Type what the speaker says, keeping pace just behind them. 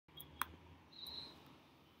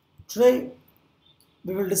Today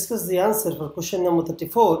we will discuss the answer for question number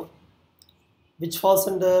 34, which falls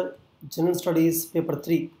under General Studies paper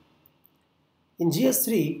 3. In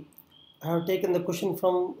GS3, I have taken the question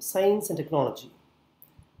from Science and Technology.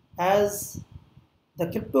 As the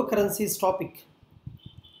cryptocurrencies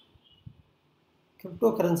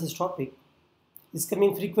topic is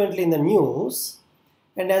coming frequently in the news,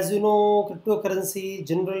 and as you know, cryptocurrency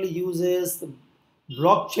generally uses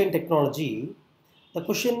blockchain technology. The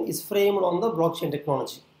question is framed on the blockchain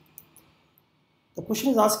technology. The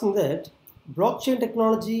question is asking that blockchain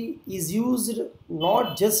technology is used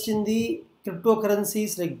not just in the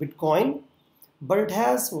cryptocurrencies like Bitcoin, but it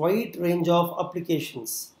has wide range of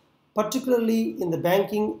applications, particularly in the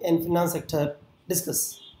banking and finance sector.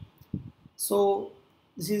 Discuss. So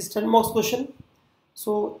this is 10 marks question.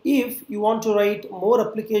 So if you want to write more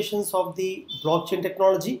applications of the blockchain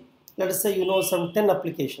technology, let us say you know some 10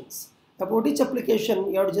 applications. About each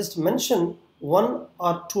application, you have to just mention 1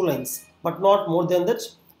 or 2 lines, but not more than that,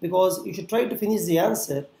 because you should try to finish the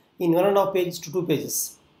answer in 1.5 pages to 2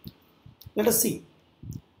 pages. Let us see.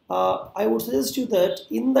 I would suggest you that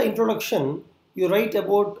in the introduction, you write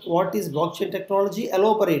about what is blockchain technology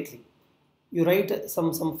elaborately. You write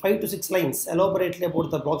some 5 to 6 lines elaborately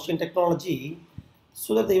about the blockchain technology,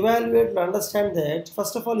 so that the evaluator will understand that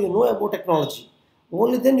first of all you know about technology.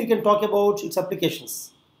 Only then you can talk about its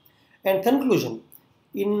applications. And conclusion.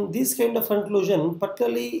 In this kind of conclusion,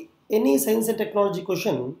 particularly any science and technology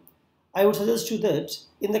question, I would suggest you that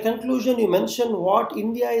in the conclusion you mention what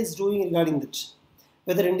India is doing regarding that.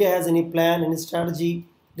 Whether India has any plan, any strategy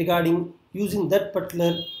regarding using that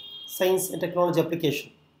particular science and technology application.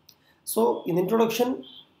 So in the introduction,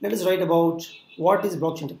 let us write about what is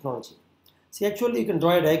blockchain technology. See, actually you can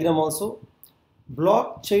draw a diagram also.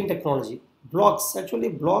 Blockchain technology. Blocks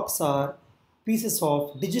are pieces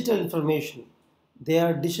of digital information. They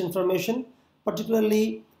are digital information,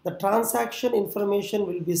 particularly the transaction information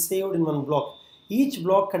will be saved in one block. Each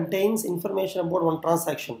block contains information about one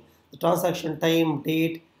transaction. The transaction time,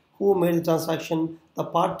 date, who made the transaction, the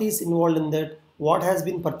parties involved in that, what has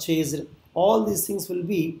been purchased. All these things will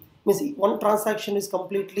be, means one transaction is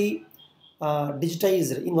completely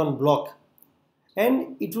digitized in one block.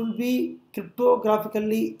 And it will be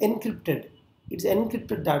cryptographically encrypted. It's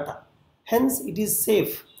encrypted data. Hence, it is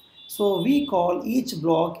safe. So we call each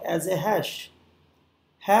block as a hash.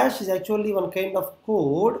 Hash is actually one kind of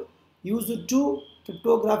code used to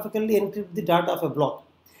cryptographically encrypt the data of a block.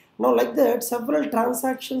 Now, like that, several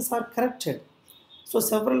transactions are connected. So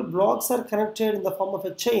several blocks are connected in the form of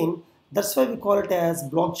a chain. That's why we call it as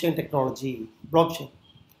blockchain technology. Blockchain.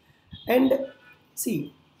 And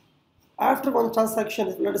see, after one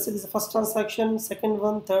transaction, let us say this is the first transaction, second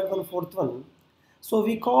one, third one, fourth one. So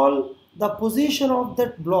we call the position of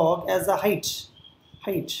that block as a height.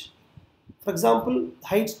 For example,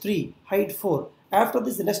 height 3, height 4. After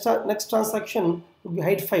this, the next transaction would be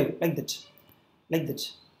height 5, like that.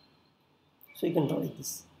 So you can draw like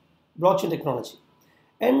this. Blockchain technology.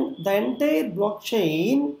 And the entire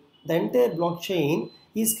blockchain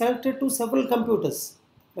is connected to several computers.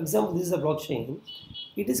 For example, this is a blockchain.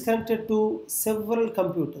 It is connected to several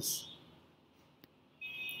computers.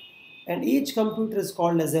 And each computer is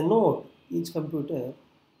called as a node.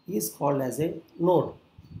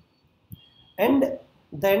 And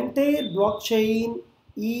the entire blockchain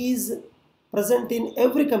is present in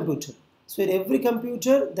every computer. So in every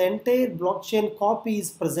computer, the entire blockchain copy is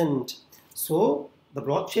present. So the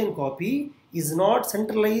blockchain copy is not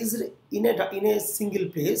centralized in a single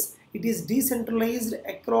place. It is decentralized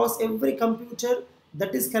across every computer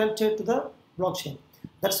that is connected to the blockchain.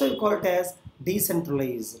 That's why we call it as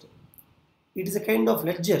decentralized. It is a kind of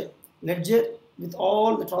ledger with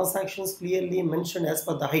all the transactions clearly mentioned as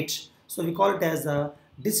per the height. So we call it as a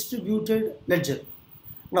distributed ledger.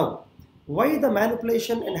 Now, why the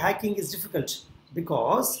manipulation and hacking is difficult?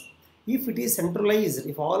 Because if it is centralized,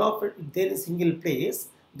 if all of it is there in single place,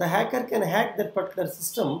 the hacker can hack that particular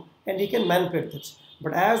system and he can manipulate it.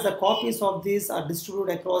 But as the copies of these are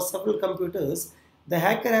distributed across several computers, the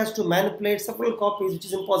hacker has to manipulate several copies, which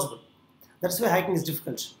is impossible. That's why hacking is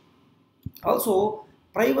difficult. Also,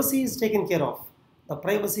 privacy is taken care of.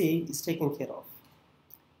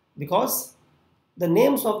 Because the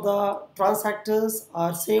names of the transactors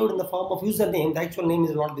are saved in the form of username. The actual name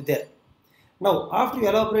will not be there. Now, after you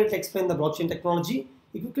elaborate explain the blockchain technology,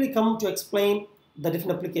 you quickly come to explain the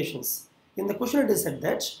different applications. In the question it is said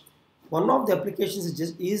that one of the applications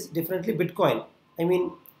is definitely Bitcoin.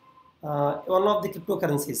 One of the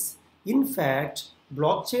cryptocurrencies. In fact,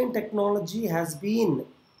 blockchain technology has been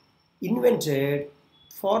invented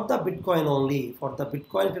for the Bitcoin only. For the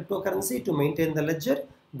Bitcoin cryptocurrency to maintain the ledger,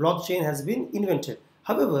 blockchain has been invented.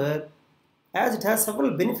 However, as it has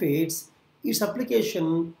several benefits, its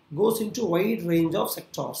application goes into a wide range of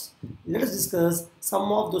sectors. Let us discuss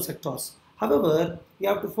some of those sectors. However, we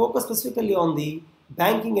have to focus specifically on the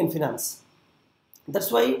banking and finance.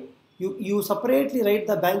 That's why you separately write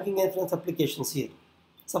the banking and finance applications here,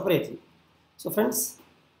 separately. So friends,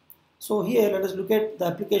 so here let us look at the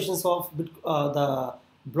applications of the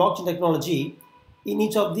blockchain technology in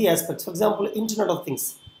each of the aspects. For example, Internet of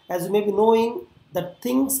Things. As you may be knowing that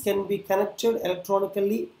things can be connected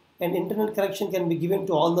electronically, and internet connection can be given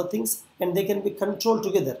to all the things and they can be controlled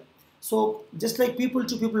together. So just like people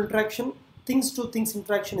to people interaction, things to things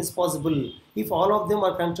interaction is possible if all of them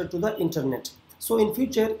are connected to the internet. So in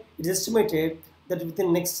future, it is estimated that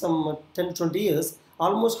within next some 10 to 20 years,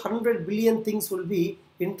 almost 100 billion things will be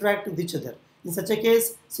interact with each other. In such a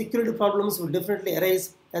case, security problems will definitely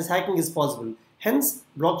arise as hacking is possible. Hence,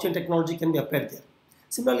 blockchain technology can be applied there.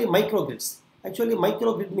 Similarly, microgrids. Actually,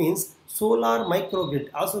 microgrid means solar microgrid,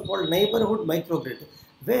 also called neighborhood microgrid,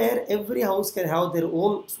 where every house can have their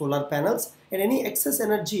own solar panels and any excess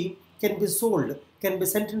energy can be sold, can be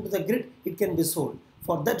sent into the grid, it can be sold.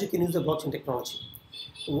 For that, you can use the blockchain technology.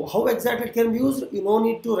 How exactly it can be used, you no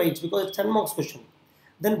need to write because it's 10 marks question.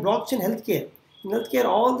 Then blockchain healthcare. In healthcare,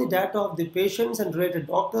 all the data of the patients and related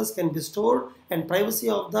doctors can be stored, and privacy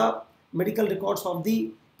of the medical records of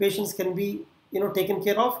the patients can be taken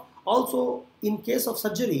care of. Also, in case of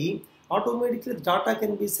surgery, automatically the data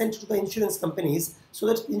can be sent to the insurance companies so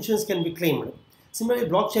that insurance can be claimed. Similarly,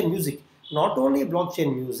 blockchain music. Not only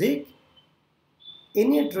blockchain music,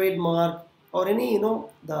 any trademark or any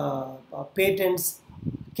the patents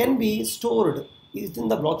can be stored within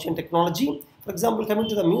the blockchain technology. For example, coming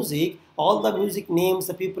to the music, all the music names,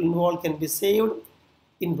 the people involved can be saved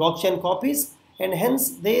in blockchain copies, and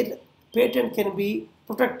hence their patent can be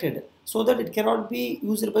protected so that it cannot be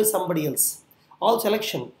used by somebody else. Also,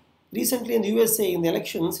 election. Recently in the USA, in the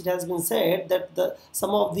elections, it has been said that some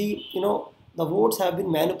of the the votes have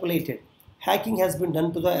been manipulated. Hacking has been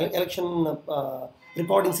done to the election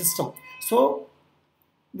recording system. So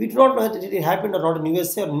we do not know that it happened or not in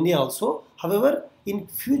USA or India also. However, in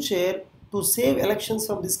future, to save elections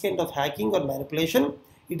from this kind of hacking or manipulation,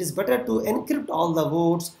 it is better to encrypt all the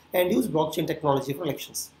votes and use blockchain technology for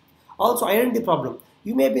elections. Also, identity problem.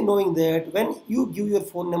 You may be knowing that when you give your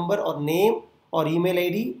phone number or name or email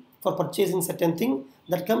ID for purchasing certain thing,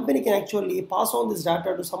 that company can actually pass on this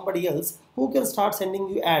data to somebody else who can start sending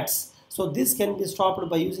you ads. So this can be stopped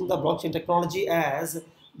by using the blockchain technology, as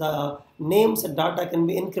the names and data can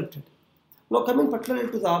be encrypted. Now coming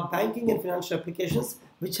particularly to the banking and financial applications,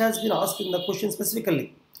 which has been asked in the question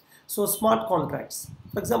specifically. So smart contracts.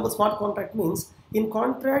 For example, smart contract means in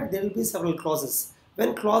contract there will be several clauses.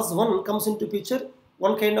 When clause 1 comes into picture,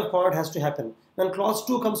 one kind of contract has to happen. When clause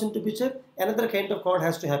 2 comes into picture, another kind of contract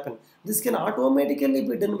has to happen. This can automatically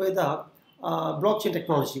be done by the blockchain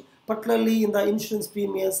technology, particularly in the insurance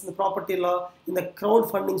premiums, in the property law, in the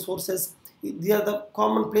crowdfunding sources. These are the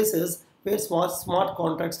common places where smart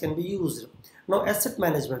contracts can be used. Now, asset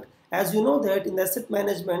management. As you know that in the asset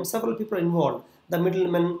management, several people are involved. The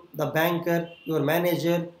middleman, the banker, your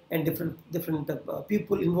manager, and different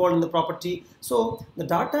people involved in the property. So the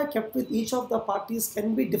data kept with each of the parties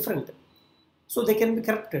can be different. So they can be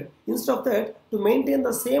corrupted. Instead of that, to maintain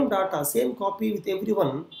the same data, same copy with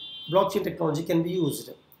everyone, blockchain technology can be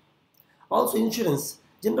used. Also, insurance.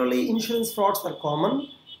 Generally, insurance frauds are common.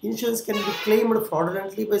 Insurance can be claimed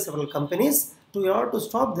fraudulently by several companies. In order to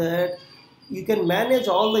stop that, you can manage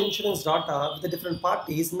all the insurance data with the different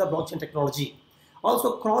parties in the blockchain technology.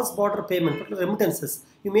 Also, cross-border payment, particularly remittances.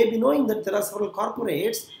 You may be knowing that there are several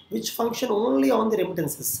corporates which function only on the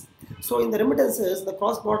remittances. So in the remittances, the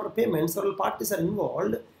cross-border payments, several parties are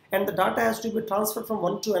involved, and the data has to be transferred from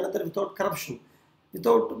one to another without corruption,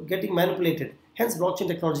 without getting manipulated. Hence, blockchain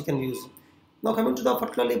technology can be used. Now coming to the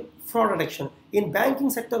particularly fraud detection. In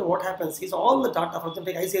banking sector, what happens is all the data, for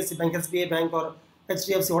example, like ICICI Bank, SBI Bank, or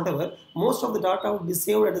HDFC, whatever, most of the data would be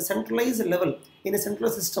saved at a centralized level in a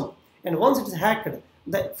central system. And once it is hacked,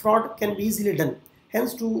 the fraud can be easily done.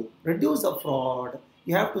 Hence, to reduce the fraud,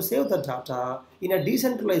 you have to save the data in a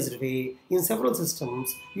decentralized way in several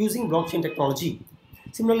systems using blockchain technology.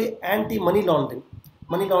 Similarly, anti-money laundering.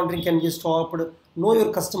 Money laundering can be stopped. Know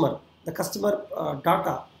your customer. The customer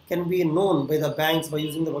data can be known by the banks by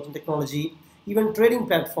using the blockchain technology. Even trading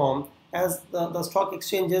platform, as the stock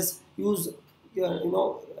exchanges use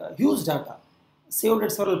huge data saved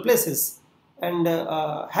at several places, and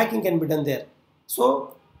hacking can be done there.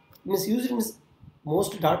 So misusing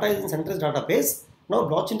most data is in centralized database. Now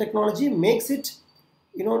blockchain technology makes it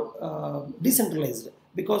decentralized,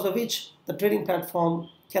 because of which the trading platform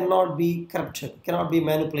cannot be corrupted, cannot be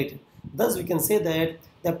manipulated. Thus, we can say that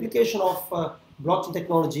the application of blockchain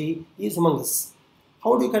technology is humongous.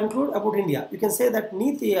 How do you conclude about India? You can say that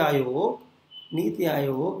Niti Aayog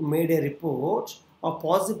made a report of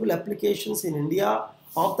possible applications in India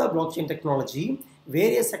of the blockchain technology,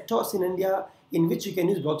 various sectors in India in which you can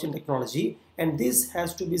use blockchain technology, and this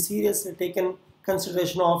has to be seriously taken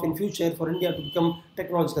consideration of in future for India to become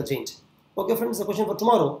technological change. Okay friends, the question for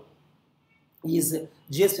tomorrow is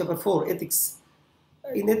GS paper 4 ethics.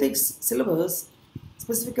 In ethics syllabus,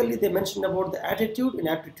 specifically they mentioned about the attitude and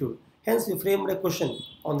aptitude. Hence we framed a question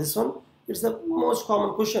on this one. It's the most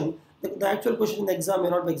common question. The actual question in the exam may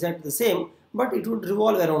not be exactly the same, but it would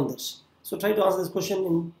revolve around this. So try to answer this question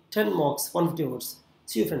in 10 marks, 150 words.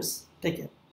 See you friends. Take care.